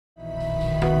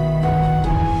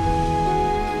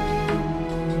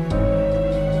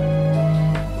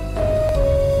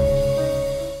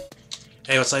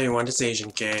Hey, what's up everyone, this is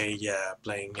AznKei,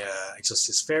 playing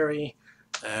Exorcist Fairy.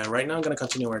 Right now I'm gonna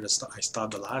continue where I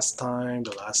stopped the last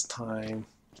time.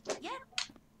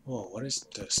 Whoa, what is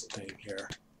this thing here?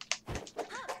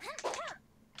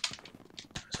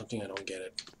 Something I don't get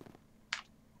it.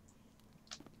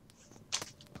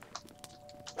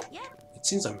 It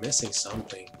seems I'm missing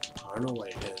something. I don't know what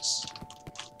it is.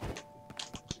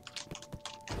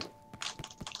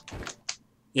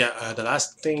 Yeah, the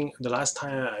last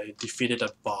time I defeated a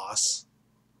boss.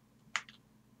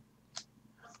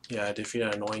 Yeah, I defeated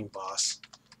an annoying boss.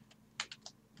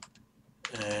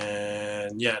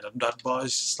 And yeah, that boss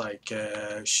is like,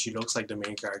 she looks like the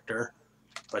main character,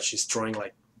 but she's throwing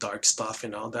like dark stuff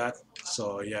and all that.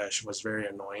 So yeah, she was very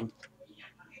annoying.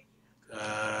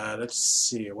 Let's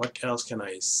see, what else can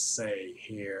I say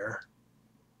here?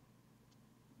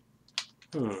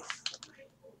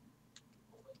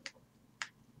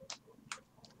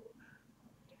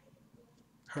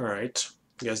 Alright,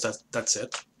 I guess that's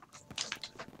it.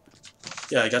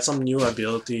 Yeah, I got some new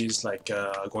abilities like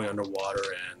going underwater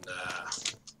and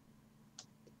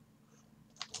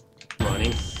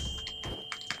running.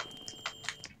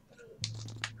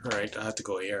 Alright, I have to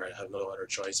go here. I have no other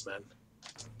choice, man.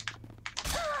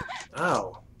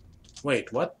 Ow!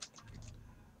 Wait, what?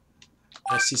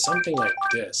 I see something like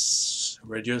this.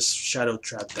 Reduce shadow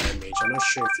trap damage. I'm not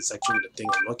sure if it's actually the thing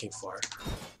I'm looking for.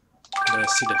 I'm gonna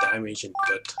see the damage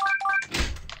input.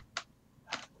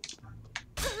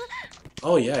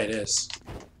 Oh yeah, it is.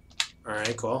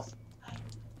 Alright, cool.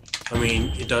 I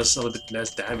mean, it does a little bit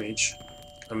less damage.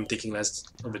 I'm taking a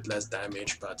little bit less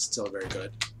damage, but still very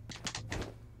good.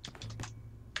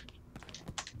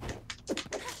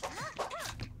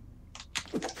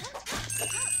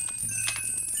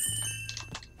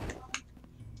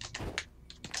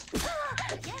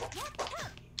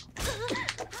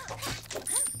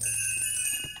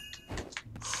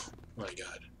 My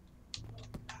god.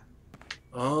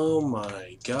 Oh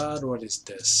my god, what is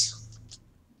this?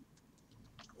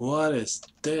 What is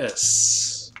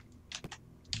this?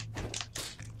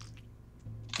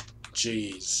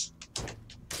 Jeez.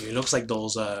 It looks like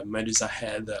those Medusa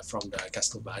head from the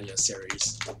Castlevania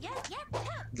series.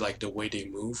 Like the way they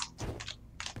move.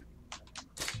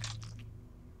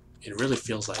 It really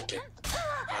feels like it.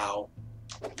 Ow.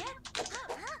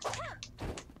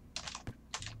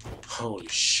 Holy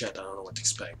shit, I don't know what to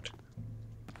expect.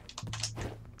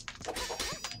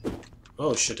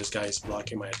 Oh shit, this guy is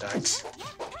blocking my attacks.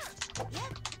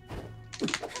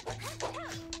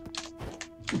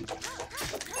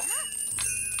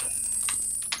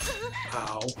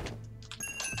 Ow.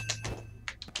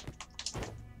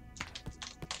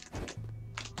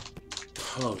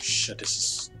 Oh shit, this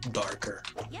is darker.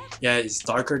 Yeah, it's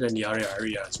darker than the other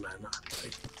areas, man.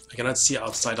 I cannot see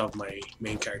outside of my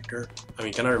main character. I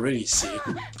mean, cannot really see.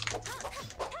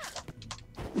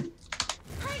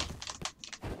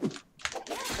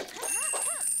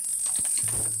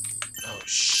 Oh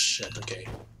shit, okay.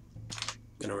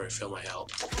 Gonna refill my health.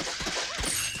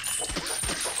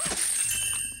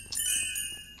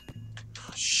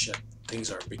 Oh shit, things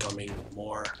are becoming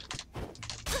more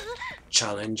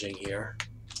challenging here.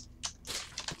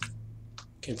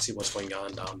 Can't see what's going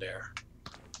on down there.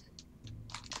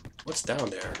 What's down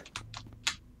there?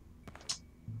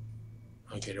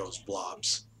 Okay, those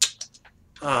blobs.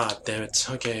 Ah, damn it.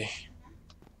 Okay.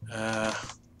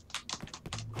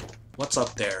 What's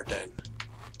up there then?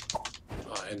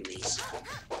 Enemies.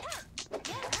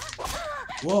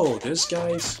 Whoa, these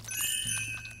guys.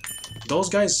 Those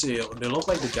guys, they look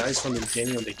like the guys from the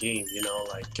beginning of the game, you know,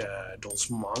 like those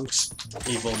monks,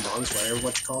 evil monks, whatever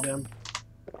what you call them.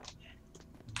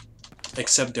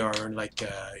 Except they are like,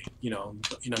 you know,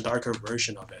 in a darker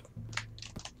version of it.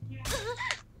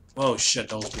 Oh shit,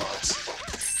 those blocks.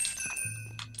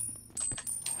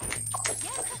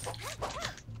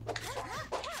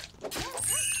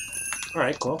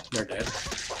 Alright, cool, they're dead.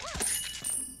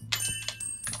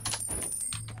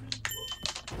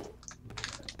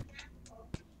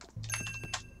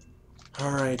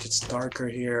 Alright, it's darker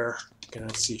here.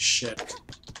 Cannot see shit.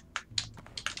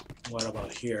 What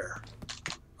about here?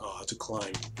 Oh, I have to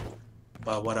climb.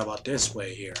 But what about this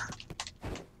way here?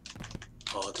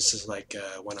 Oh, this is like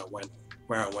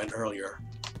where I went earlier.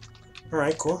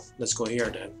 Alright, cool. Let's go here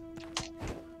then.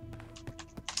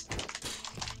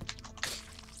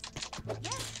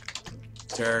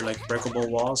 Is there like breakable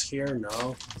walls here?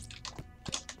 No.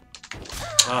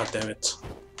 Ah, damn it.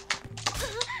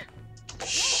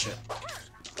 Shit.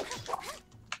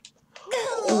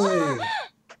 Oh!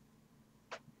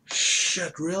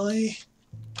 Shit, really?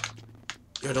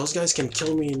 Yo, those guys can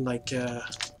kill me in like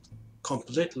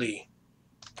completely.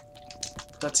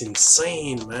 That's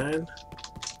insane, man.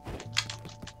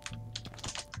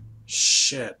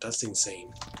 Shit, that's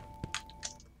insane.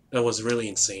 That was really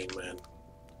insane, man.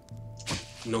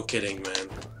 No kidding, man.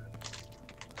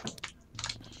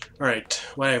 Alright,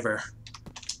 whatever.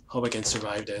 Hope I can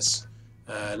survive this.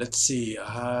 Let's see, I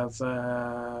have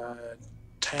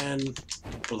 10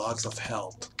 blocks of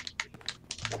health.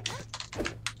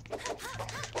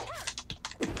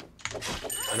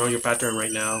 I know your pattern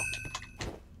right now.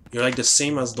 You're like the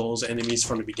same as those enemies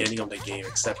from the beginning of the game,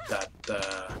 except that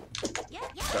the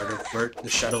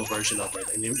shadow version of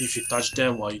it. And if you touch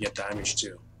them, well, you get damage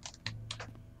too.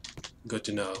 Good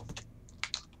to know.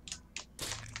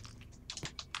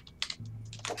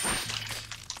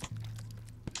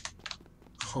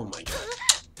 Oh my god.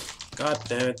 God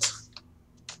damn it.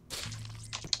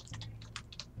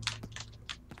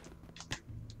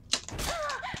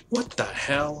 What the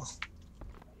hell?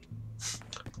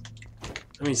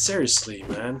 I mean, seriously,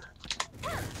 man.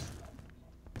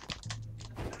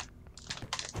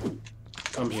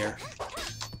 Come here.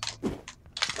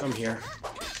 Come here.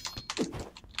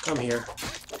 Come here.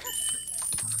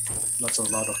 That's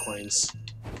a lot of coins.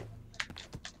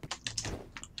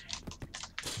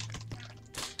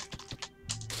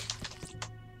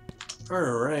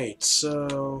 Alright,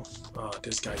 so... Oh,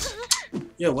 this guy's...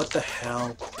 Yo, what the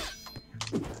hell?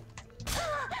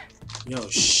 Yo,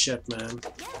 shit, man.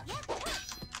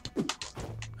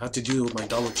 I have to do my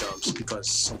double jumps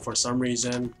because for some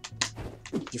reason,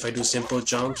 if I do simple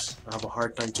jumps, I have a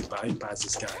hard time to bypass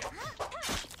this guy.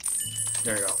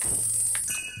 There you go.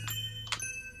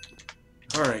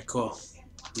 Alright, cool.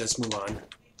 Let's move on.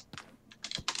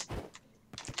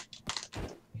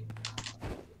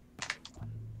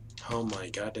 Oh my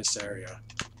god, this area.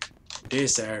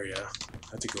 This area.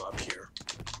 I have to go up here.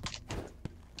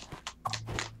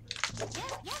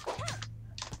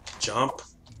 Jump.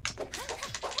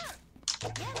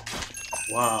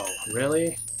 Wow,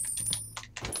 really?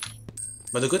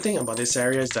 But the good thing about this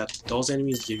area is that those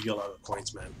enemies give you a lot of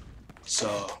coins, man.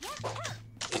 So,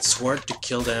 it's worth to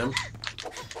kill them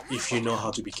if you know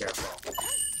how to be careful.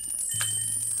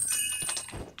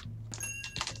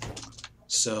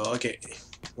 So, okay,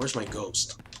 where's my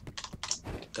ghost?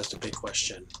 That's the big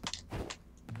question.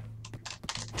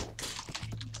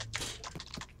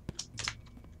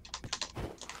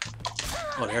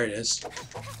 Oh, there it is.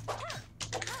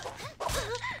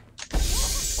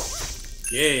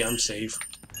 Yay, I'm safe.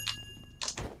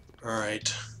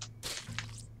 Alright.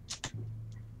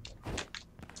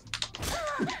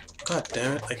 God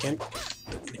damn it, I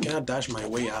cannot dash my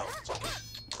way out.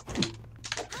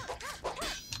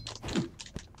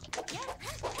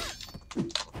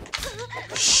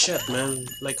 Shit, man.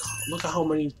 Like, look at how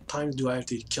many times do I have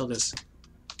to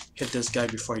hit this guy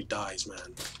before he dies,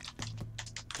 man.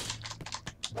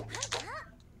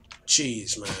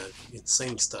 Jeez, man.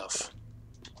 Insane stuff.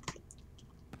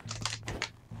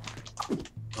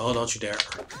 Oh, don't you dare.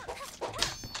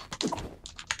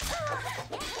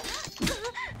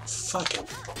 Fucking.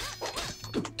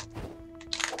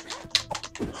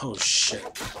 Oh, shit.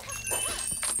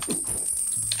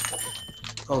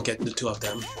 I'll get the two of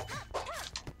them.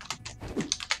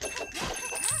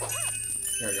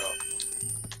 There we go.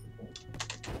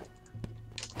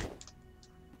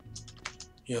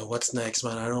 Yo, what's next,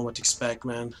 man? I don't know what to expect,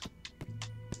 man.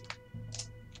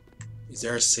 Is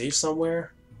there a safe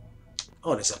somewhere?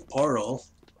 Oh, there's a portal.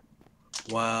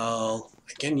 Well,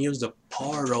 I can use the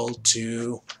portal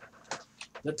to...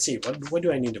 Let's see, what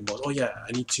do I need the most? Oh yeah,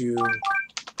 I need to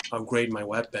upgrade my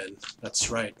weapon. That's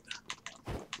right.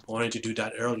 I wanted to do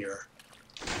that earlier.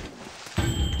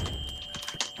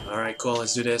 Alright, cool,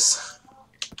 let's do this.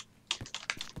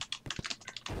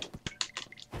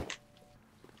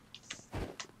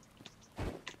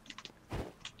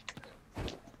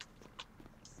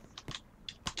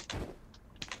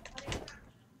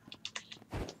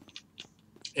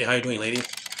 Hey, how you doing, lady?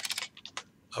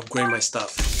 Upgrade my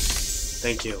stuff.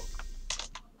 Thank you.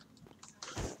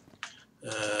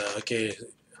 Okay,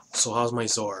 so how's my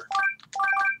sword?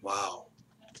 Wow.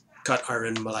 Cut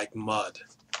iron like mud.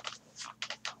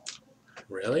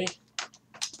 Really?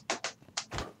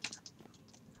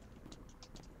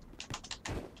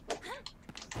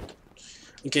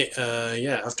 Okay,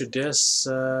 yeah, after this,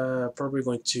 probably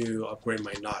going to upgrade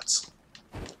my knots.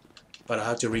 But I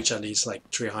have to reach at least like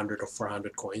 300 or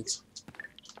 400 coins.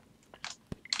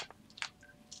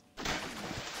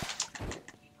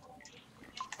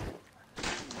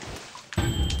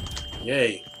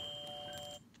 Yay!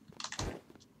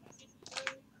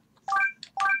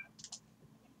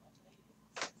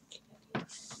 I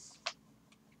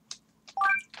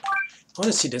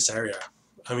want to see this area.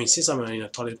 I mean, since I'm in a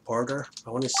teleporter, I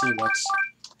want to see what's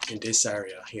in this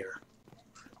area here.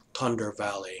 Thunder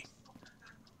Valley.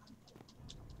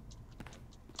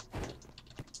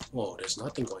 Whoa, there's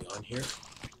nothing going on here.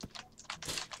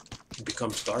 It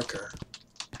becomes darker.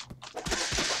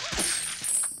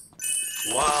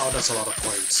 Wow, that's a lot of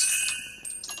coins.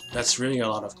 That's really a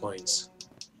lot of coins.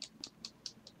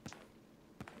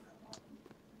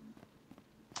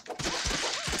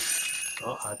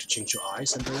 Oh, I have to change your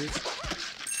eyes, I believe.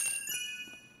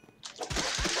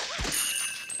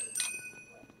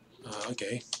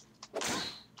 Okay.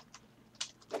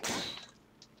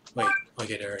 Wait,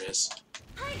 okay, there it is.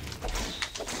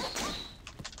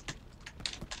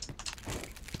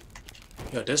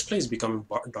 Yeah, this place is becoming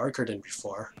darker than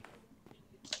before.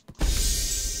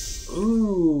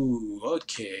 Ooh,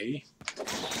 okay.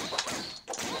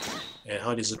 And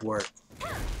how does it work?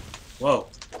 Whoa.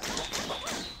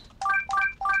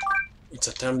 It's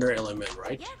a thunder element,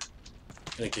 right?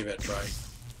 Gonna give it a try.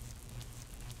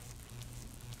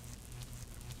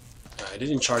 I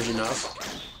didn't charge enough.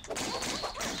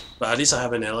 But at least I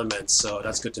have an element, so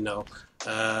that's good to know.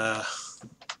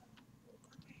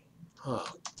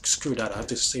 Screw that, I have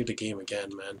to save the game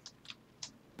again, man.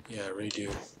 Yeah, I really do.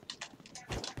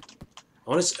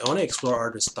 I want to explore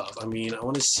other stuff. I mean, I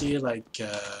want to see like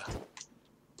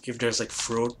if there's like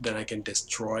fruit that I can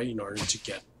destroy in order to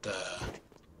get the.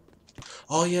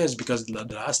 Oh yes, because the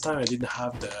last time I didn't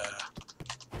have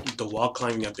the wall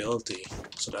climbing ability,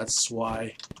 so that's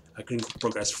why I couldn't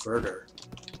progress further.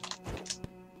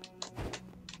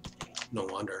 No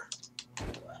wonder.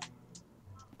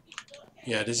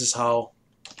 Yeah, this is how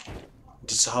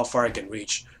far I can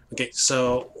reach. Okay,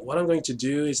 so what I'm going to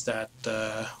do is that,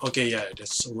 okay, yeah,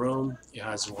 this room, it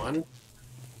has one.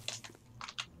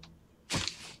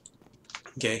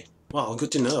 Okay, well,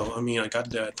 good to know. I mean, I got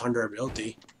the thunder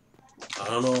ability. I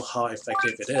don't know how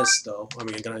effective it is, though. I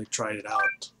mean, I'm gonna try it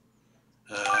out.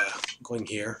 Going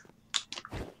here.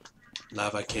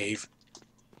 Lava cave.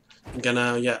 I'm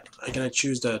gonna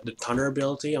choose the thunder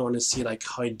ability. I want to see like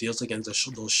how it deals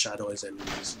against those shadows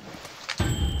enemies.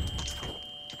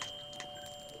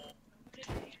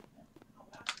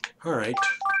 Alright.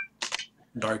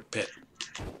 Dark pit.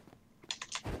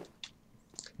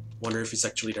 Wonder if it's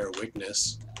actually their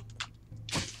weakness.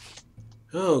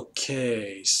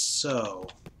 Okay, so...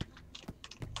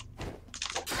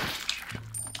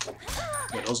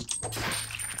 Yeah,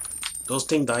 those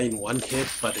things die in one hit,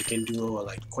 but they can do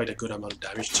like quite a good amount of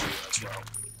damage to you as well.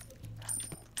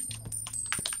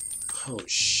 Oh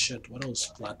shit, what are those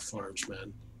platforms,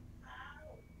 man?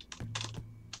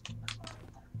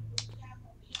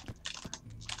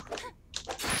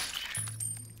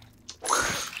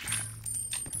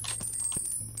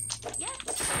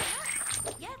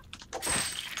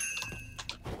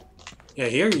 Yeah,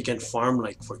 here you can farm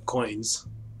like for coins,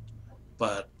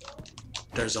 but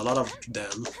there's a lot of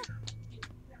them.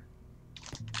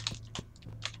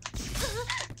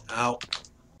 Ow.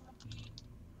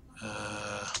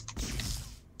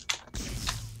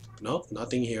 Nope,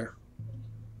 nothing here.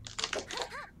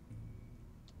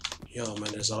 Yo,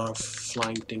 man, there's a lot of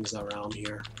flying things around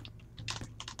here.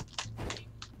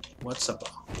 What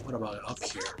about up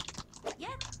here?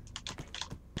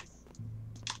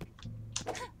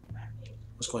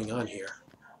 What's going on here?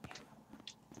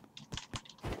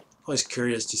 Always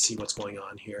curious to see what's going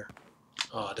on here.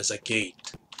 Oh, there's a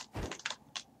gate.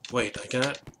 Wait, I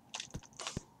cannot...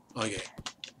 Okay.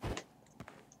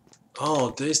 Oh,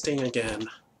 this thing again.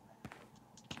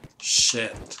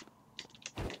 Shit.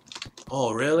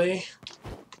 Oh, really?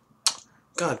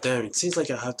 God damn, it seems like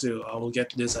I will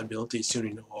get this ability soon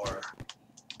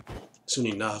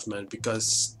enough, man,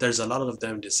 because there's a lot of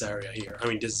them in this area here. I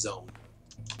mean, this zone.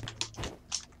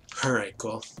 Alright,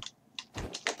 cool.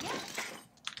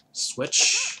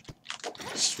 Switch.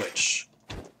 Switch.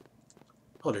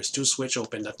 Oh, there's two switch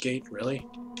open that gate, really?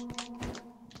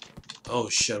 Oh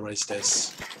shit, what is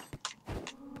this?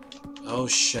 Oh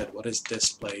shit, what is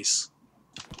this place?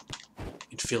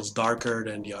 It feels darker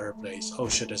than the other place. Oh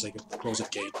shit, there's like a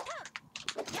closed gate.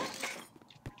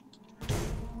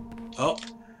 Oh,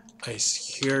 I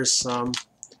hear some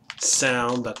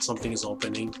sound that something is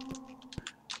opening.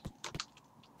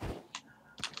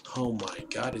 Oh my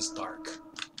god, it's dark.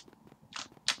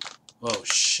 Oh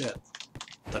shit.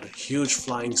 That huge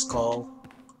flying skull.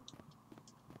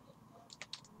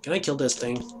 Can I kill this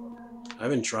thing? I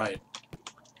haven't tried.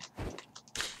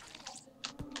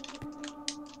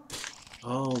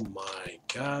 Oh my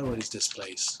god, what is this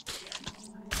place?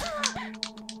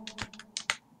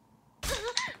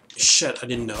 Shit, I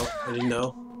didn't know. I'm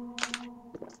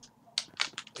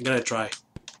gonna try.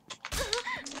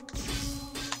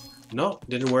 No,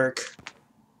 didn't work.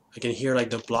 I can hear like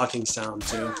the blocking sound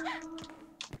too.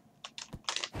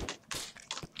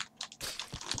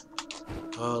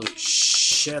 Holy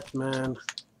shit, man.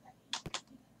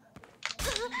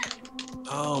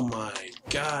 Oh my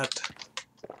god.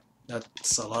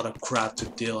 That's a lot of crap to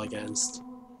deal against.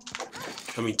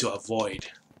 I mean, to avoid.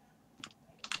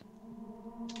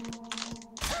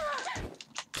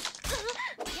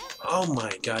 Oh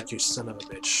my god, you son of a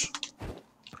bitch.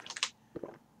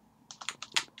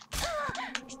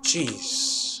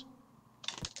 Jeez.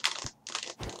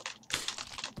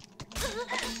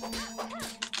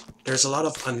 There's a lot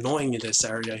of annoying in this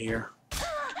area here.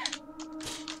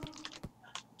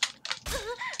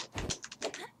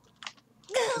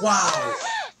 Wow!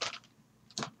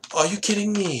 Are you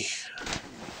kidding me?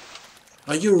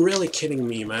 Are you really kidding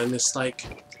me, man? It's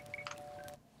like...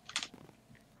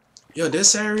 Yo,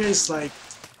 this area is like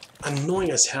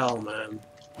annoying as hell, man.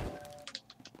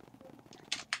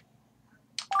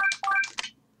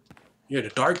 Yo, the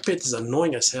dark pit is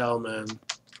annoying as hell, man.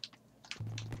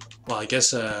 Well, I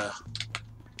guess I'm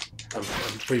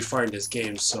pretty far in this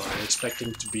game, so I'm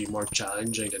expecting to be more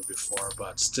challenging than before,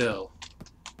 but still.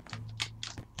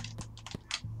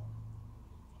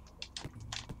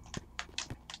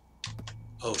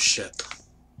 Oh shit.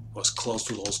 I was close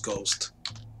to those ghosts.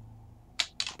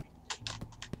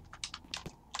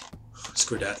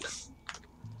 Screw that.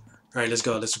 Alright, let's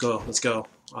go, let's go, let's go.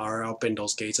 I'll open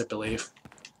those gates, I believe.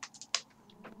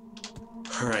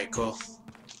 Alright, cool.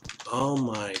 Oh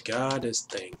my god, this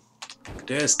thing.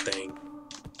 This thing.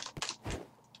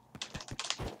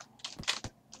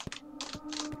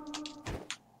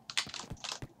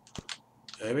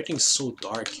 Everything's so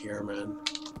dark here, man.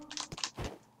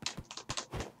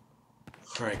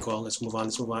 Alright, cool. Let's move on,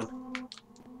 let's move on.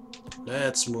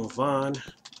 Let's move on.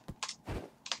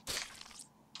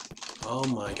 Oh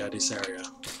my god, this area.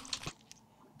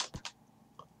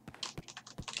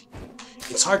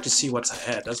 It's hard to see what's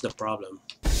ahead, that's the problem.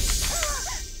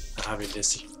 Having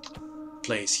this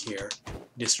place here,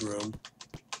 this room.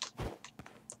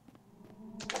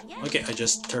 Okay, I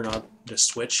just turned on the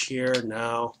switch here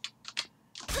now.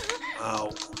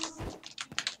 Ow.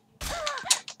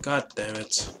 God damn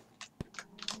it.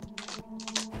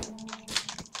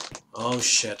 Oh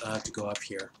shit, I have to go up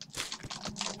here.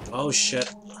 Oh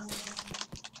shit.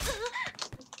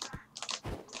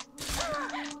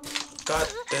 God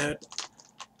damn it.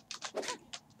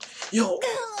 Yo,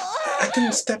 I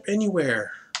couldn't step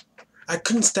anywhere. I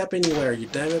couldn't step anywhere, you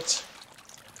damn it.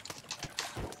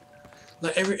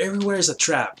 Like everywhere is a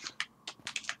trap.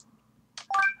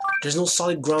 There's no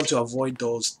solid ground to avoid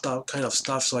those kind of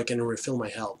stuff so I can refill my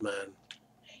health, man.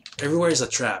 Everywhere is a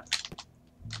trap.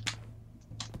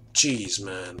 Jeez,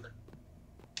 man.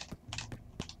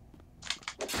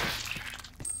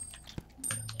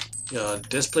 Yeah,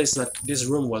 this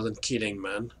room wasn't kidding,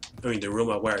 man. I mean, the room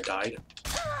where I died.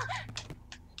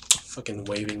 Fucking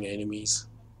waving enemies.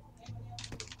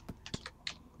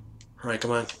 Alright,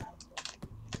 come on.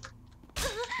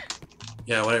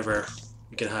 Yeah, whatever.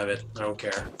 You can have it. I don't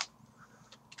care.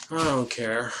 I don't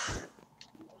care.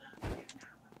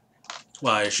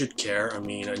 Well, I should care. I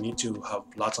mean, I need to have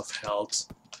lots of health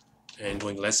and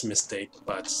doing less mistake,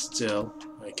 but still,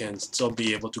 I can still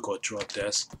be able to go through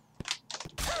this.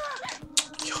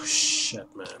 Yo, shit,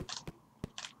 man.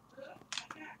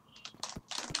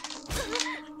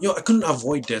 Yo, I couldn't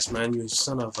avoid this, man, you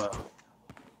son of a...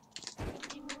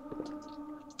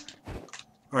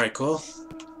 Alright, cool.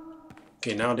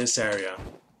 Okay, now this area.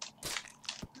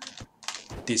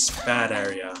 This bad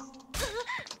area.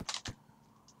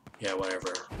 Yeah,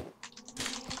 whatever.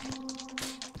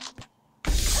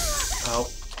 Ow.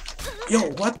 Yo,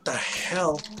 what the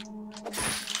hell?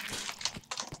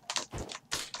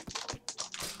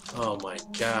 Oh my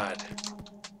god.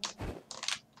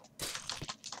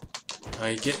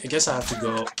 I guess I have to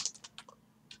go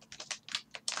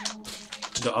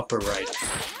to the upper right.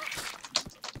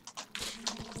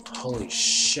 Holy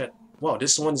shit. Wow,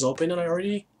 this one's open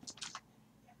already?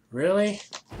 Really?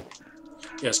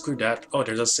 Yeah, screw that. Oh,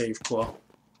 there's a save. Cool.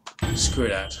 Screw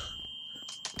that.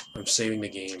 I'm saving the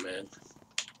game, man.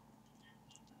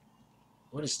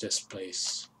 What is this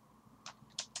place?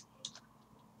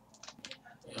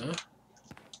 Huh?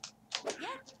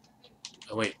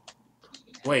 Oh, wait.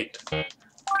 Wait.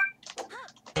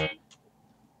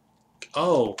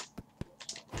 Oh.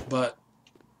 But...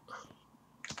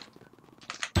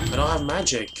 I don't have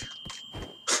magic.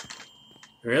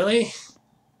 Really?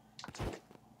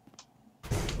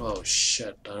 Oh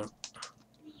shit.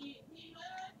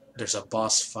 There's a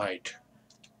boss fight.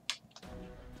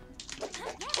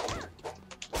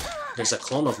 There's a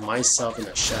clone of myself in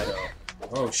a shadow.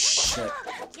 Oh shit.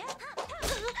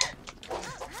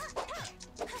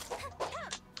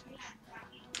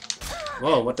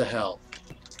 Whoa, what the hell?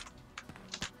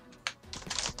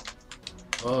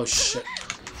 Oh shit.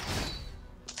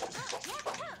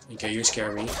 Okay, you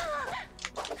scare me.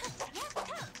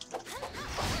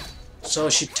 So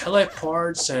she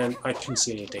teleports and I can't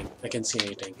see anything. I can't see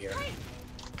anything here.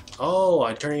 Oh,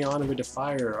 I turn it on with the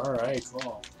fire. Alright,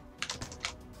 cool.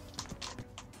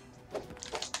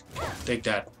 Take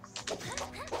that.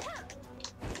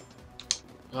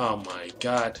 Oh my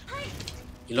god.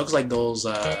 He looks like those,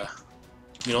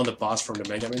 you know, the boss from the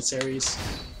Mega Man series?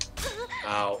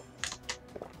 Ow.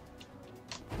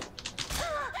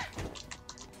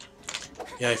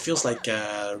 Yeah, it feels like,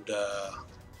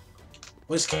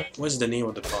 what's the name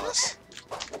of the boss?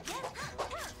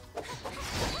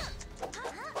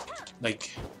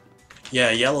 Like,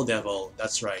 yeah, Yellow Devil,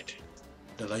 that's right.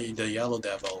 The Yellow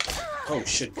Devil. Oh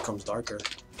shit, becomes darker.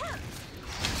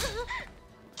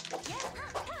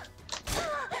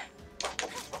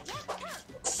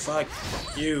 Fuck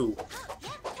you.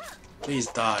 Please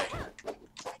die.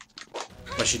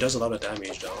 But she does a lot of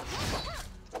damage though.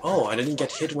 Oh, I didn't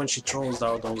get hit when she throws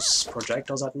out those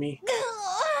projectiles at me.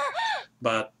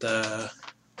 But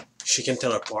she can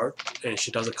teleport and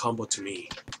she does a combo to me.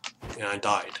 And I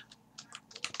died.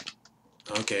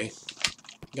 Okay.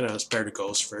 I'm gonna spare the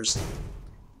ghost first.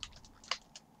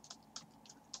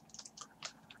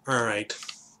 Alright.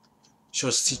 So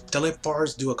she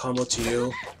teleports, do a combo to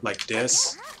you, like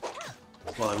this.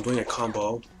 While I'm doing a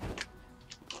combo.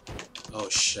 Oh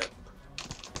shit.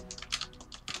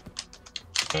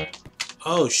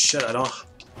 Oh shit, I don't...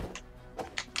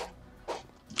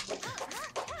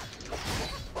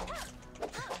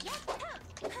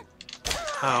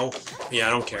 How? Yeah, I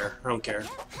don't care. I don't care.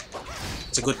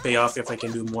 It's a good payoff if I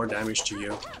can do more damage to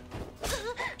you.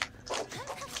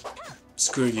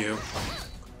 Screw you.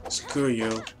 Screw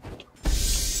you.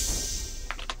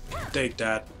 Take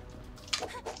that.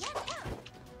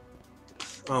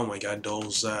 Oh my god,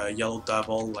 those Yellow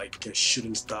Devil, like,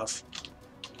 shooting stuff.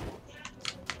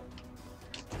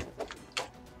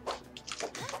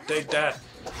 Take that!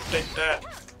 Take that!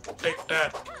 Take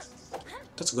that!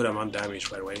 That's a good amount of damage,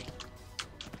 by the way.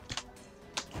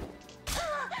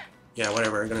 Yeah,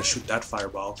 whatever, I'm gonna shoot that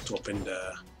fireball to open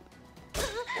the...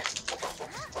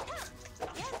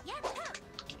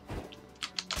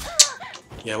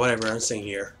 Yeah, whatever, I'm staying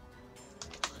here.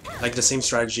 Like the same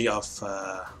strategy of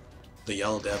the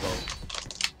Yellow Devil.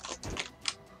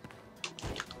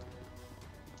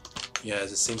 Yeah,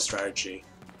 it's the same strategy.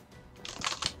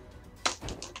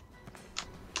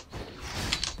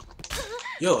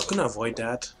 Yo, I couldn't avoid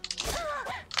that.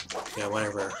 Yeah,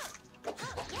 whatever.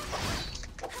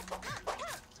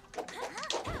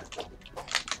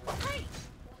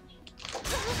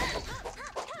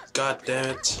 God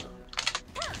damn it.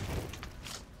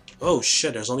 Oh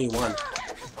shit, there's only one.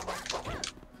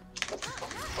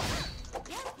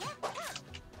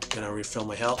 Gonna refill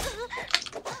my health.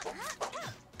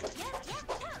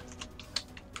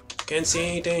 Can't see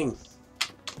anything.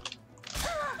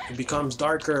 It becomes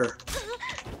darker.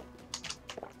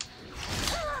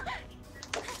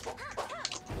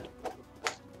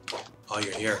 Oh,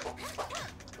 you're here.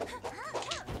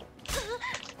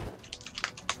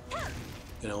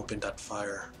 Gonna open that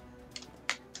fire.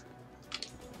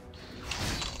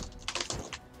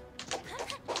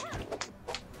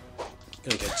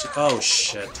 Gonna get you. Oh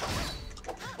shit.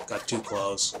 Got too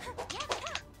close.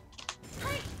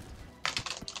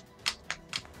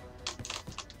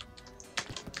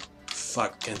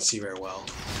 Fuck, can't see very well.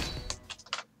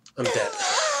 I'm dead.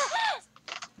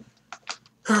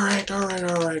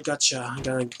 Alright, gotcha.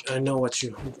 I know what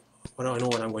I know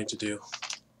what I'm going to do.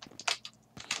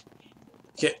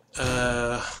 Okay,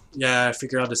 yeah, I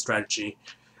figured out the strategy.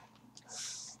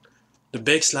 The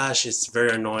big slash is very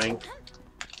annoying.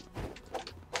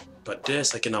 But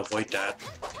this, I can avoid that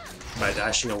by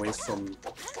dashing away from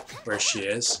where she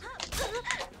is.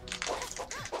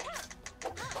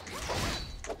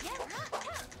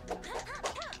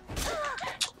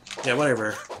 Yeah,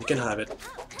 whatever. You can have it.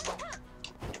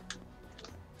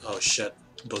 Oh shit.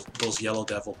 Those Yellow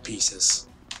Devil pieces.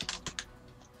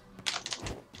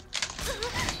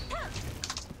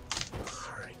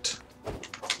 Alright.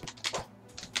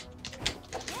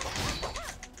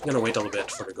 I'm gonna wait a little bit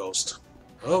for the ghost.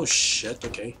 Oh shit,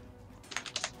 okay.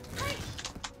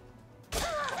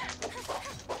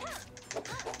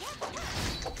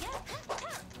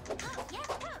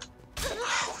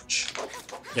 Ouch.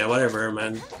 Yeah, whatever,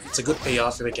 man. It's a good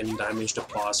payoff if I can damage the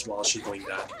boss while she's doing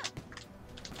that.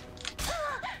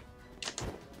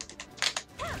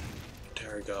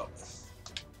 There we go.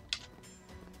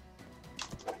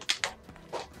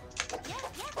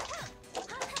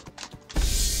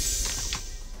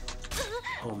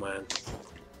 man.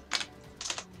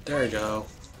 There you go.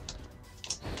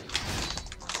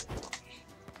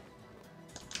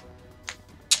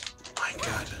 My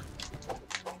god.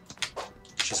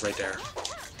 She's right there.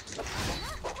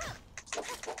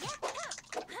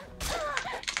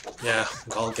 Yeah,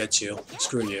 I'll get you.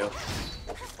 Screw you.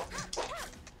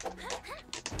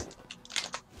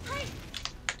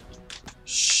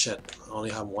 Shit, I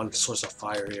only have one source of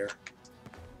fire here.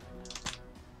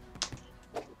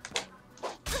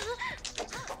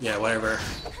 Yeah, whatever.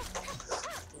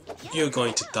 You're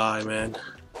going to die, man.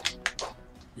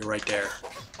 You're right there.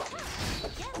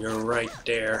 You're right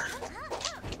there.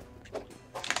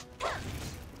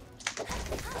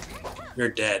 You're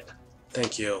dead.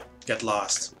 Thank you. Get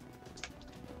lost.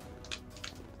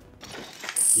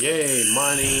 Yay,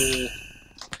 money!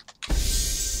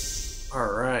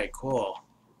 Alright, cool.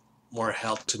 More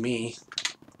health to me.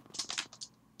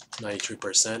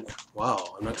 93%.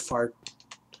 Wow, I'm not far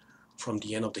from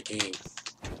the end of the game.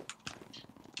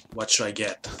 What should I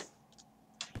get?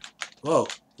 Whoa,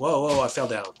 whoa, whoa, I fell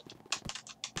down.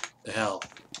 The hell?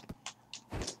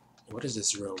 What is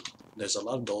this room? There's a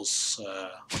lot of those,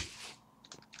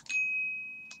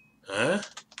 Huh?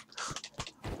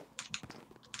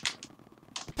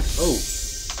 Oh!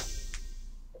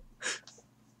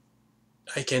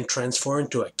 I can transform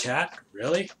into a cat?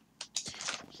 Really?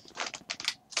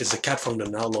 It's a cat from the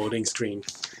now loading screen.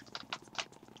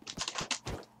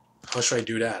 How should I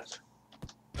do that?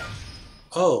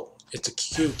 Oh, it's a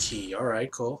Q key.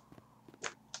 Alright, cool.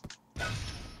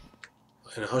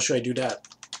 And how should I do that?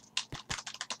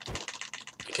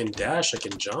 I can dash, I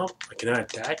can jump, I cannot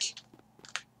attack.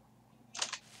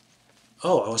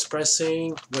 Oh, I was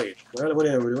pressing... Wait, what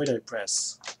did I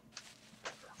press?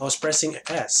 I was pressing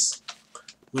S,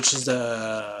 which is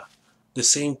the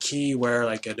same key where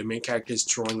like the main character is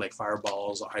throwing like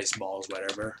fireballs, or ice balls,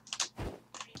 whatever.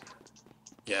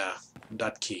 Yeah,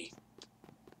 that key.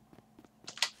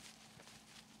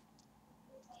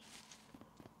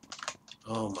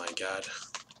 Oh my god.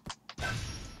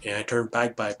 And I turned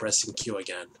back by pressing Q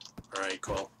again. Alright,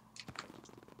 cool.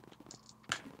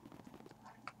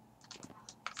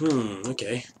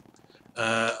 Okay.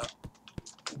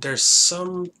 There's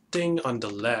something on the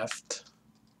left.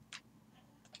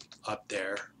 Up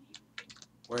there.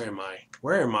 Where am I?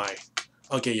 Where am I?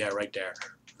 Okay, yeah, right there.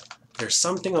 There's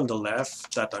something on the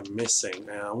left that I'm missing.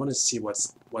 I want to see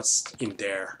what's in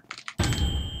there.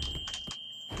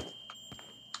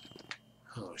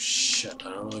 Oh shit,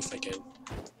 I don't know if I can...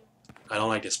 I don't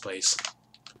like this place.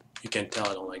 You can tell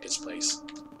I don't like this place.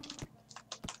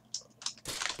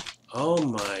 Oh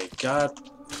my god.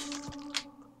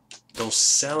 Those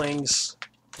sellings.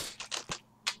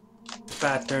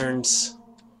 Patterns.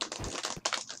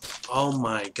 Oh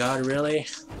my god, really?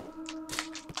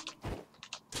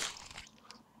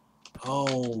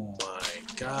 Oh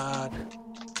my god.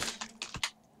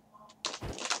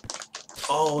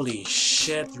 Holy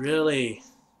shit, really?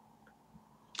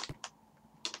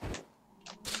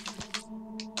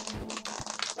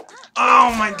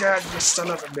 Oh my god, you son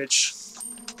of a bitch.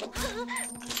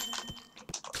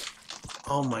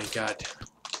 Oh my god.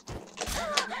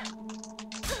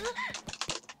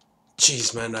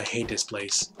 Jeez, man, I hate this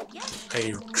place.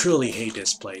 I truly hate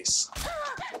this place.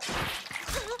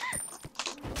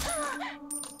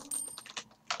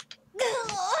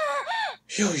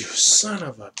 Yo, you son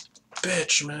of a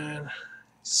bitch, man.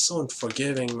 So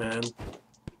unforgiving, man.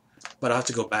 But I have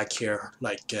to go back here.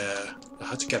 Like, I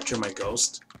have to capture my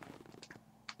ghost.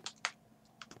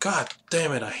 God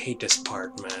damn it, I hate this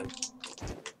part, man.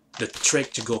 The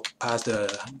trick to go past the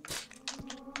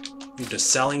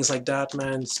sellings like that,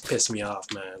 man, it's pissed me off,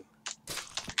 man.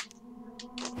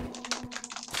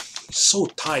 It's so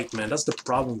tight, man. That's the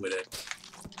problem with it.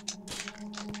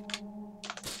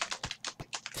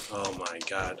 Oh my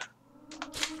god.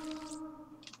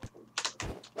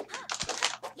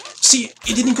 See,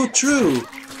 it didn't go through.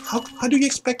 How do you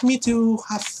expect me to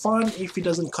have fun if it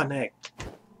doesn't connect?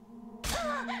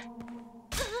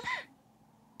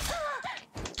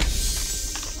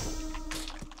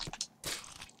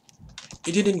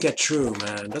 It didn't get through,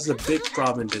 man. That's the big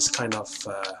problem in this kind of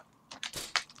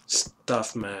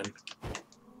stuff, man.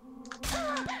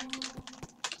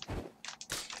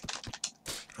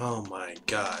 Oh my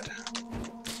god.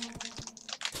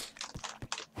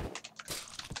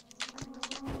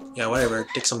 Yeah, whatever.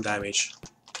 Take some damage.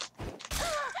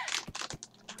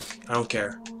 I don't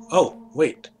care. Oh,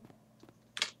 wait.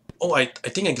 Oh, I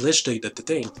think I glitched the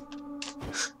thing.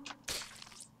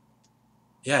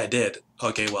 Yeah, I did.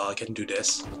 Okay, well, I can do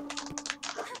this.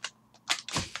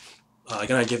 I'm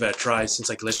gonna give it a try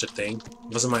since I glitched the thing.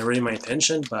 It wasn't really my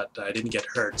intention, but I didn't get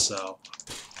hurt, so...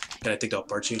 Can I take the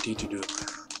opportunity to do...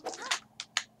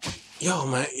 Yo,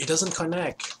 man, it doesn't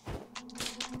connect.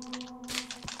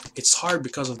 It's hard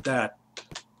because of that.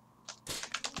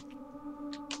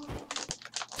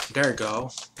 There you go.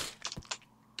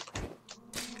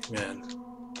 Man.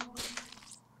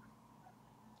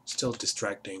 Still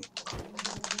distracting.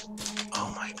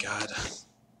 Oh my god.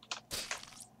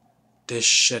 This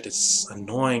shit is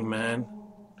annoying, man.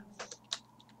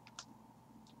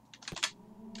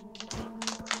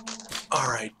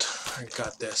 Alright, I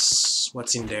got this.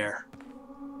 What's in there?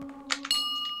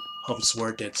 Hope it's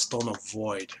worth it. Stone of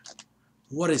Void.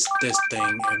 What is this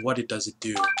thing and what does it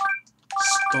do?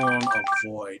 Stone of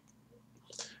Void.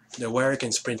 The wearer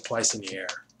can sprint twice in the air.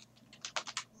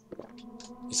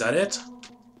 Is that it?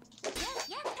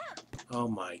 Oh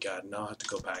my god, now I have to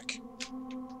go back.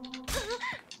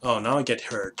 Oh, now I get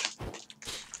hurt.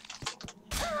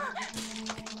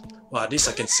 Well, at least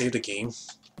I can save the game.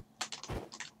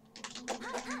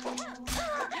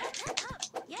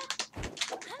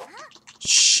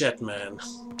 Shit, man.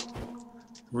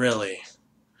 Really.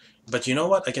 But you know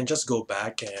what? I can just go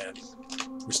back and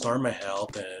restore my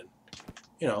health and,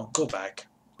 you know, go back.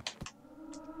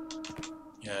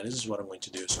 Yeah, this is what I'm going to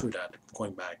do. Screw that. I'm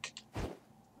going back.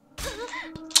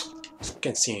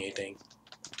 Can't see anything.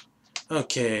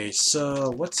 Okay,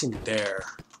 so what's in there?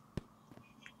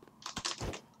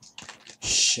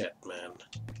 Shit, man.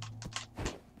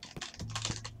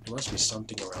 There must be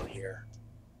something around here.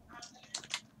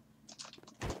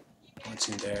 What's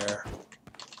in there?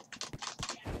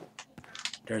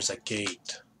 There's a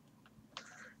gate.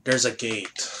 There's a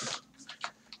gate.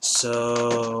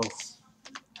 So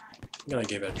I'm gonna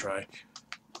give it a try.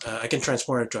 I can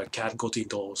transform into a cat, go to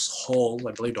those holes.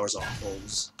 I believe those are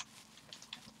holes.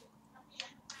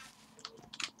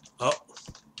 Oh.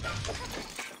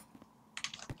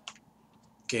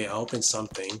 Okay, I opened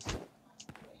something.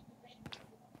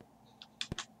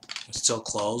 It's still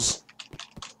closed.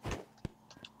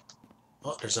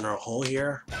 Oh, there's another hole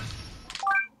here.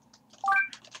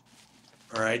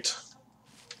 Alright.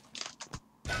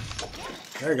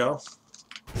 There you go.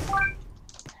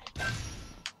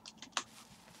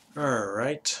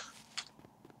 Alright.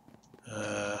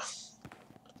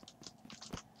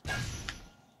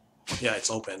 Yeah,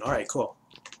 it's open. Alright, cool.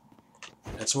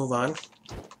 Let's move on.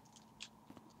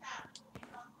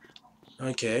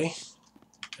 Okay.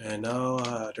 And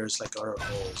now there's like other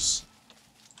holes.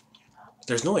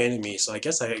 There's no enemy, so I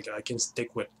guess I can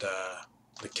stick with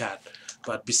the cat.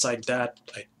 But beside that,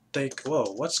 I think...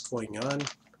 Whoa, what's going on?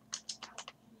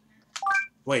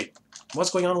 Wait, what's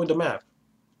going on with the map?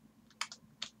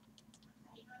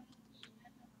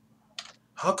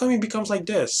 How come it becomes like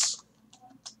this?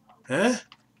 Huh?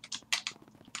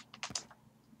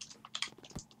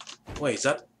 Wait, is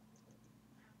that...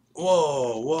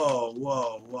 Whoa, whoa,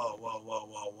 whoa, whoa, whoa, whoa,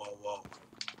 whoa, whoa, whoa.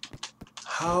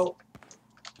 How...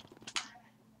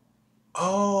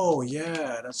 Oh,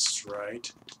 yeah, that's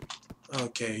right.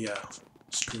 Okay, yeah,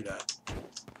 screw that.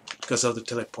 Because of the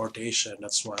teleportation,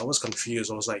 that's why I was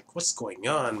confused. I was like, what's going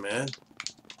on, man?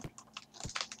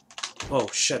 Oh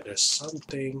shit, there's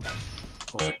something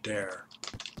over there.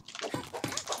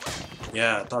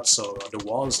 Yeah, I thought so. The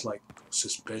wall is like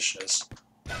suspicious.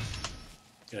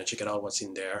 Gonna check it out what's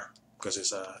in there. Because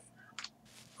it's a...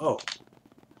 Oh.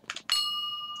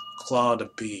 Claw the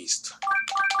Beast.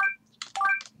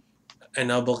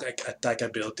 Enable attack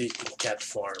ability in cat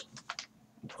form.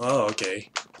 Oh, okay.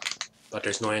 But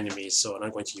there's no enemies, so I'm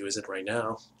not going to use it right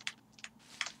now.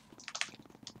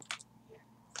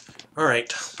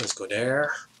 Alright, let's go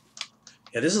there.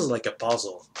 Yeah, this is like a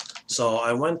puzzle. So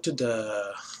I went to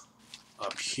the...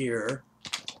 up here,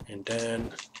 and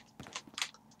then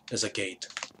there's a gate.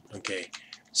 Okay,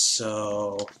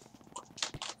 so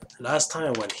last time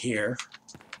I went here,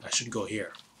 I should go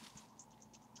here.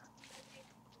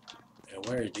 And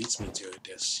where it leads me to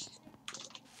this...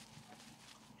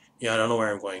 Yeah, I don't know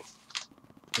where I'm going.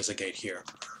 There's a gate here.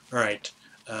 Alright.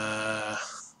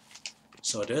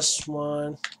 So this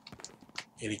one,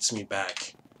 it leads me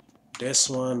back. This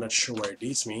one, not sure where it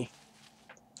leads me.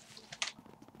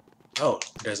 Oh,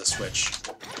 there's a switch.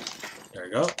 There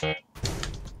we go.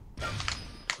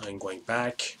 I'm going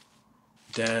back.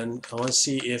 Then I want to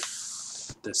see if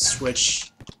the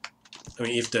switch... I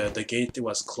mean, if the gate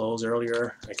was closed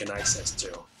earlier, I can access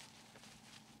to.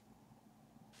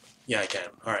 Yeah, I can.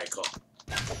 Alright, cool.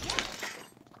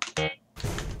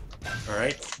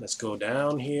 Alright, let's go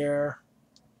down here.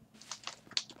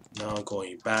 Now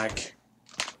going back.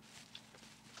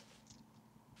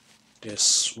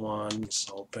 This one's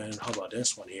open. How about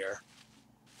this one here?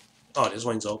 Oh, this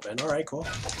one's open. Alright, cool.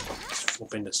 Let's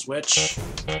open the switch.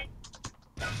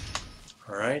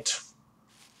 Alright.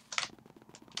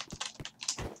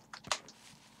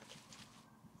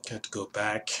 Got to go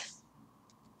back.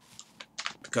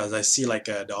 Because I see like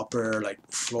the upper like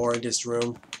floor in this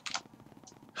room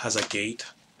has a gate.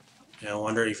 And I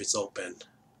wonder if it's open.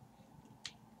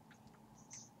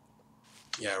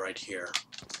 Yeah, right here.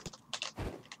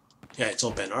 Yeah, it's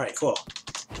open. Alright, cool.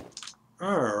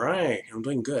 Alright, I'm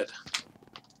doing good.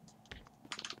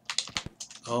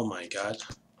 Oh my god.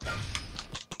 Oh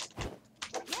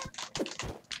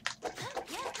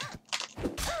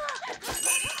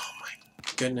my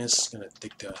goodness, gonna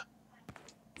take the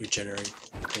regenerate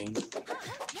thing.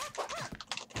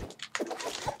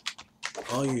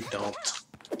 Oh, you don't.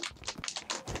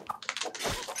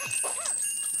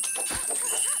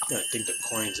 I'm gonna take the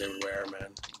coins everywhere,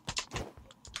 man.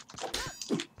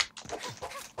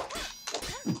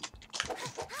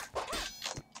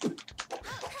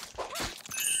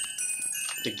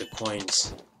 Take the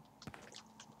coins.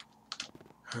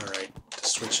 Alright,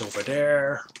 switch over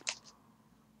there.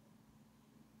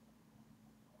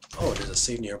 Oh, there's a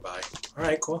save nearby.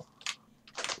 Alright, cool.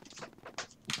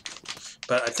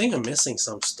 But I think I'm missing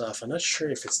some stuff. I'm not sure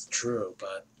if it's true,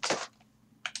 but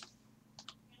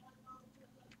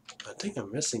I think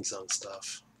I'm missing some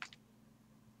stuff.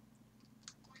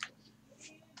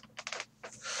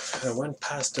 I went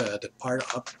past the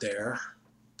part up there.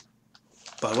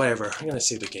 But whatever, I'm gonna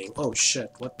save the game. Oh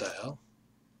shit, what the hell?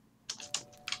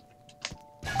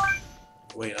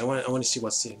 Wait, I want to see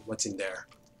what's in there.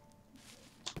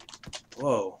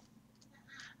 Whoa.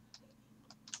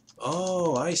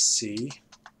 Oh, I see.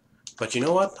 But you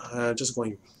know what? I'm just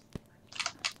going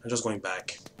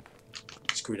back.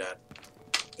 Screw that.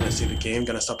 Gonna save the game.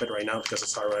 Gonna stop it right now because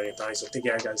it's already running time. So take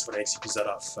care, guys, for the next episode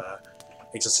of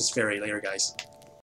Exorcist Fairy. Later, guys.